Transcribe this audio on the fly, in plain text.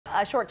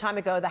a short time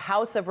ago, the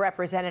House of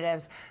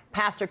Representatives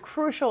passed a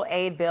crucial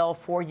aid bill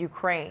for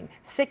Ukraine,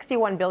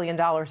 $61 billion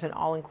in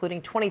all,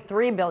 including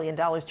 $23 billion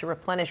to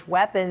replenish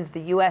weapons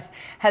the U.S.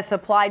 has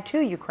supplied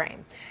to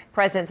Ukraine.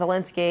 President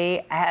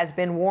Zelensky has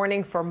been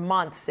warning for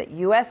months that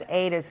U.S.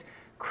 aid is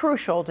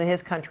crucial to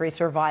his country's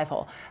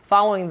survival.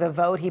 Following the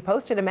vote, he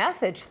posted a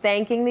message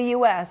thanking the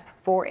U.S.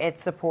 for its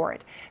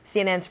support.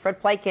 CNN's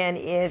Fred Pleiken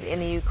is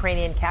in the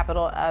Ukrainian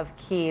capital of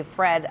Kyiv.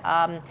 Fred,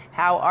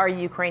 how are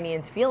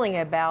Ukrainians feeling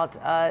about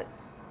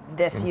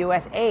this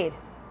U.S. aid?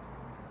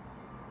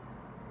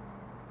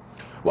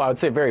 Well, I would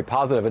say very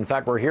positive. In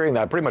fact, we're hearing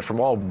that pretty much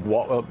from all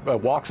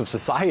walks of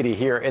society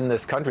here in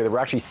this country. There were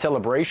actually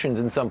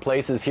celebrations in some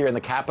places here in the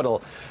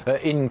capital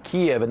in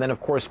Kyiv. And then, of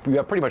course, we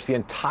have pretty much the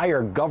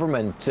entire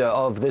government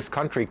of this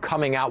country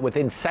coming out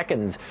within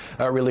seconds,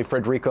 really,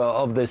 Frederica,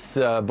 of this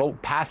vote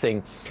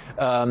passing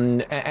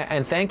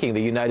and thanking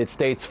the United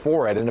States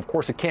for it. And, of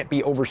course, it can't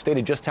be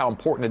overstated just how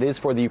important it is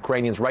for the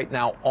Ukrainians right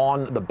now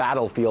on the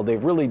battlefield.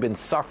 They've really been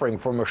suffering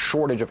from a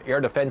shortage of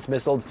air defense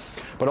missiles,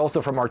 but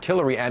also from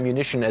artillery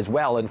ammunition as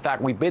well. In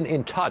fact, we've been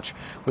in touch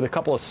with a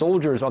couple of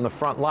soldiers on the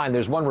front line.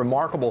 There's one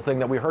remarkable thing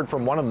that we heard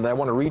from one of them that I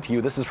want to read to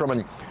you. This is from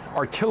an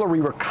artillery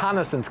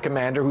reconnaissance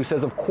commander who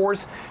says, of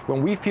course,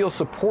 when we feel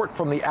support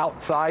from the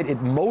outside, it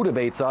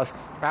motivates us.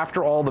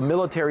 After all, the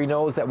military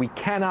knows that we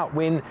cannot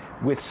win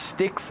with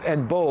sticks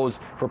and bows.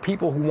 For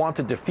people who want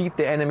to defeat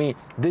the enemy,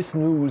 this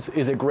news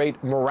is a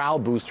great morale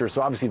booster.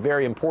 So obviously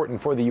very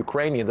important for the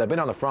Ukrainians. I've been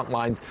on the front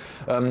lines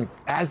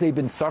as they've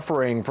been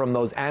suffering from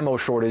those ammo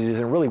shortages,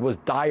 and really was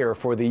dire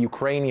for the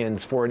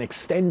Ukrainians for an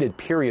extended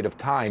period of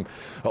time.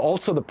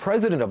 Also, the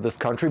president of this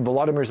country,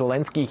 Volodymyr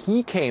Zelensky,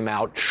 he came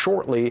out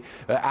shortly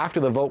after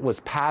the vote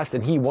was passed,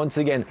 and he once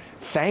again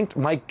thanked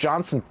Mike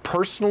Johnson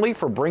personally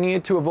for bringing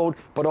it to a vote,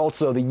 but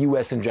also the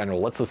U.S. in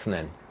general. Let's listen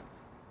in.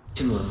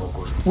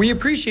 We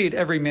appreciate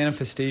every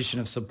manifestation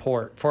of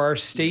support for our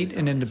state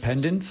and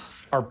independence,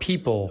 our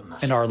people,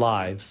 and our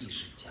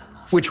lives,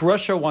 which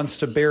Russia wants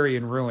to bury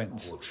in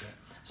ruins.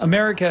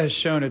 America has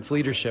shown its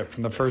leadership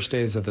from the first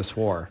days of this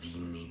war.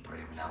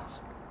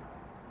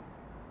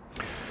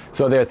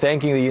 So they're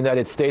thanking the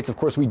United States. Of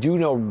course, we do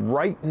know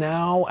right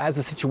now, as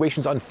the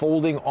situation's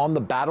unfolding on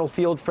the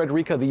battlefield,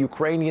 Frederica, the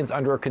Ukrainians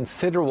under a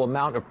considerable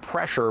amount of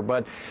pressure,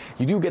 but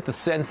you do get the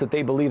sense that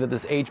they believe that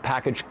this aid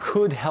package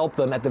could help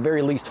them, at the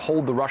very least,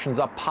 hold the Russians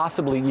up,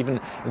 possibly even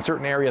in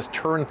certain areas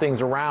turn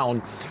things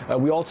around.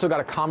 We also got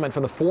a comment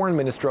from the foreign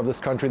minister of this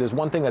country. There's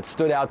one thing that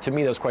stood out to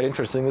me that was quite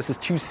interesting. This is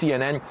to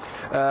CNN,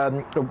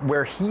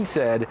 where he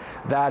said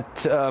that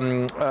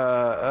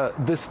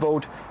this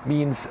vote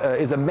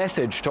is a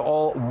message to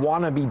all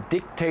wannabe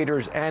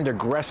dictators and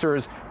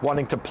aggressors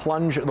wanting to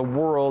plunge the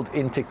world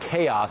into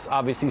chaos,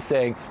 obviously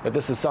saying that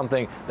this is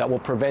something that will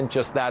prevent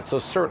just that. So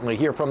certainly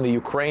here from the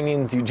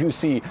Ukrainians, you do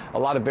see a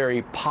lot of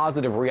very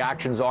positive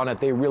reactions on it.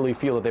 They really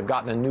feel that they've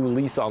gotten a new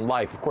lease on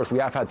life. Of course, we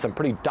have had some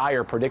pretty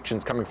dire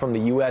predictions coming from the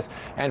U.S.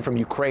 and from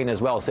Ukraine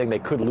as well, saying they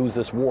could lose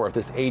this war if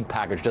this aid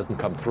package doesn't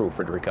come through,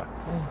 Frederica.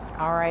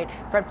 All right.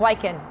 Fred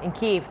Pleiken in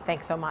Kyiv,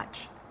 thanks so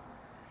much.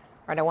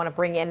 All right, I want to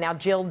bring in now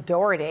Jill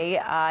Doherty.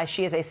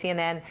 She is a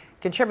CNN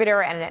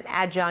contributor and an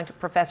adjunct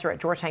professor at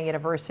Georgetown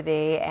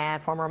University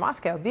and former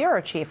Moscow bureau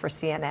chief for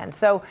CNN.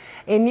 So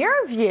in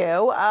your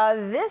view,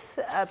 this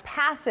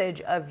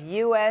passage of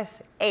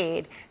U.S.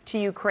 aid to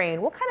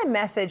Ukraine, what kind of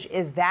message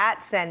is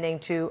that sending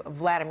to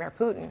Vladimir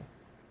Putin?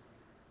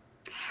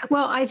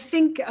 Well, I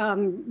think,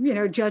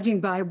 judging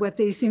by what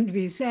they seem to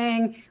be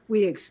saying,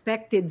 we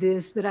expected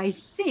this. But I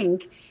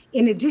think,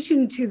 in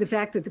addition to the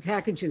fact that the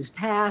package is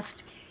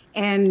passed,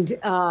 and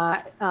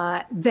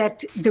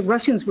that the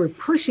Russians were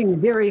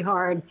pushing very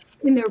hard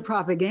in their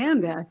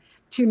propaganda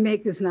to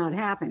make this not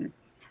happen.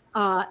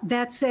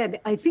 That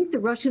said, I think the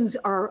Russians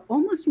are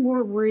almost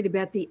more worried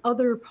about the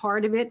other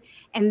part of it,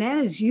 and that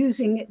is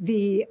using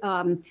the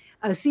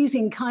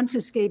seizing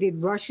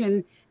confiscated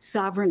Russian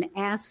sovereign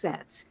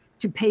assets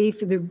to pay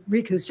for the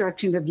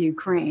reconstruction of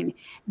Ukraine.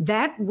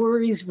 That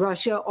worries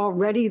Russia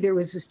already. There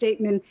was a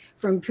statement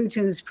from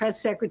Putin's press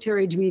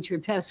secretary, Dmitry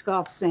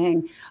Peskov,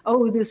 saying,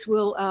 oh, this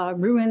will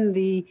ruin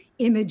the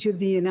image of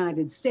the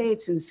United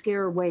States and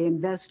scare away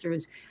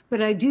investors.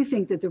 But I do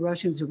think that the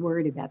Russians are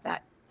worried about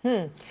that.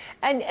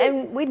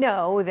 And we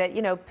know that,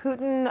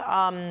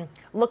 Putin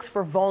looks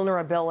for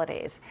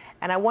vulnerabilities.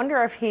 And I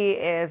wonder if he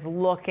is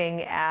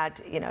looking at,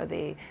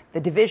 the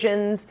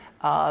divisions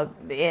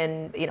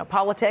in,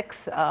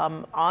 politics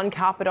on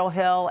Capitol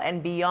Hill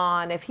and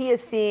beyond, if he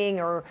is seeing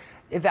or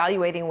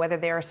evaluating whether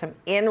there are some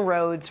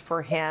inroads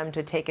for him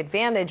to take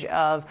advantage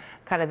of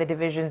kind of the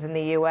divisions in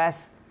the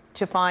U.S.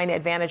 to find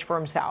advantage for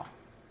himself.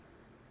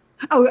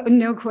 Oh,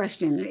 no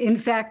question. In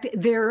fact,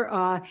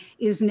 there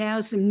is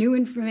now some new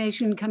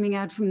information coming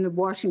out from the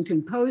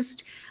Washington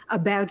Post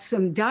about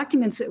some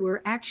documents that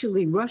were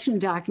actually Russian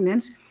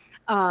documents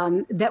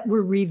that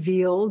were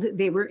revealed.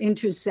 They were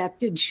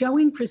intercepted,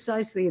 showing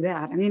precisely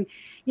that. I mean,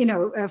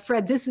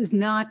 Fred, this is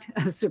not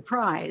a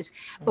surprise.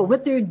 But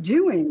what they're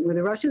doing, what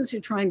the Russians are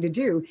trying to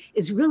do,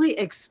 is really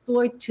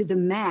exploit to the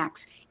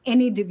max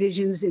any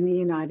divisions in the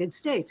United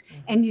States.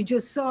 And you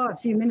just saw a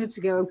few minutes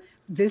ago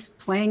this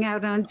playing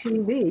out on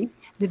TV,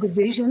 the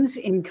divisions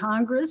in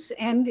Congress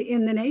and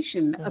in the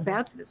nation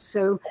about this.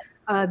 So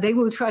they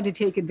will try to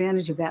take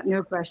advantage of that,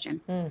 no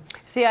question.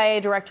 CIA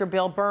Director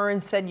Bill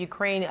Burns said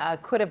Ukraine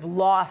could have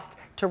lost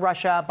to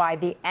Russia by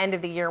the end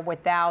of the year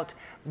without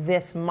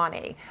this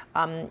money.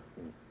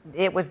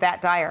 It was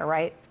that dire,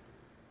 right?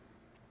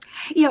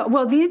 Yeah,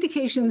 well, the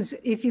indications,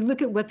 if you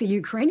look at what the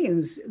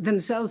Ukrainians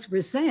themselves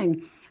were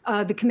saying,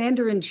 the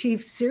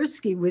commander-in-chief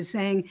Syrskyi was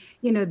saying,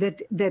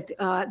 that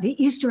the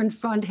Eastern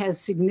Front has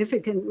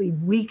significantly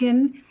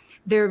weakened.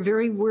 They're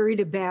very worried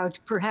about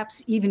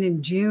perhaps even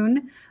in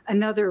June,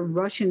 another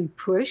Russian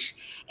push.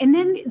 And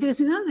then there's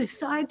another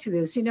side to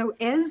this.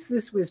 As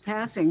this was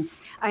passing,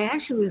 I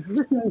actually was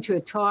listening to a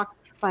talk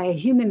by a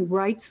human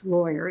rights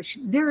lawyer,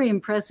 very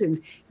impressive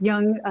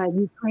young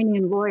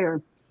Ukrainian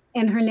lawyer.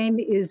 And her name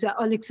is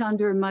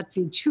Alexander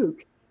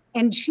Matvichuk.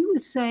 And she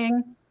was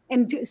saying,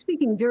 and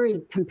speaking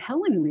very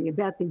compellingly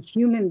about the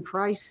human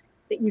price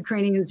that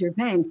Ukrainians are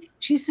paying,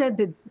 she said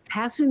that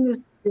passing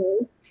this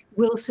bill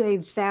will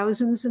save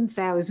thousands and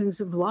thousands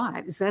of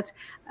lives. That's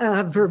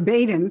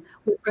verbatim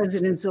what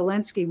President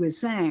Zelensky was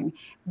saying.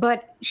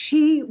 But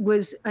she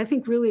was, I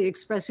think, really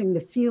expressing the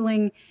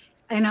feeling,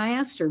 and I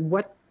asked her,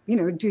 what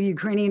do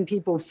Ukrainian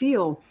people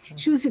feel?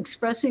 She was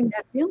expressing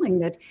that feeling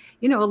that,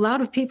 a lot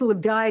of people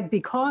have died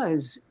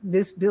because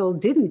this bill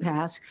didn't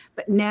pass,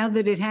 but now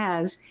that it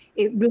has,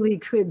 it really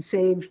could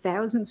save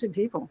thousands of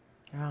people.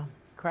 Oh,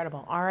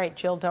 incredible. All right,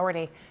 Jill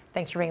Doherty,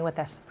 thanks for being with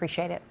us.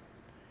 Appreciate it.